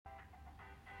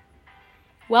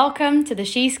Welcome to the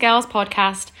She Scales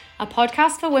podcast, a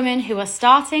podcast for women who are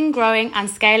starting, growing and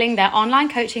scaling their online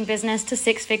coaching business to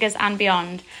six figures and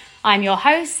beyond. I'm your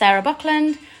host, Sarah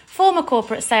Buckland, former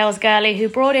corporate sales girlie who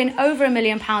brought in over £1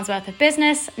 million worth of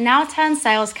business, now turned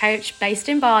sales coach based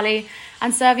in Bali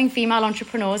and serving female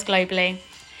entrepreneurs globally.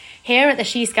 Here at the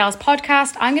She Scales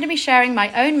podcast, I'm going to be sharing my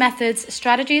own methods,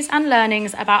 strategies and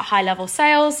learnings about high-level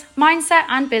sales, mindset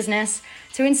and business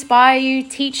to inspire you,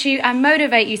 teach you and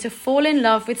motivate you to fall in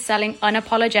love with selling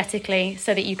unapologetically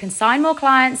so that you can sign more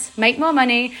clients, make more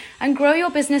money and grow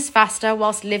your business faster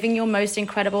whilst living your most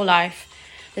incredible life.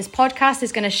 This podcast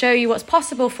is going to show you what's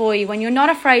possible for you when you're not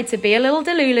afraid to be a little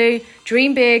delulu,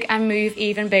 dream big and move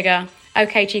even bigger.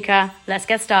 Okay, chica, let's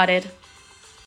get started.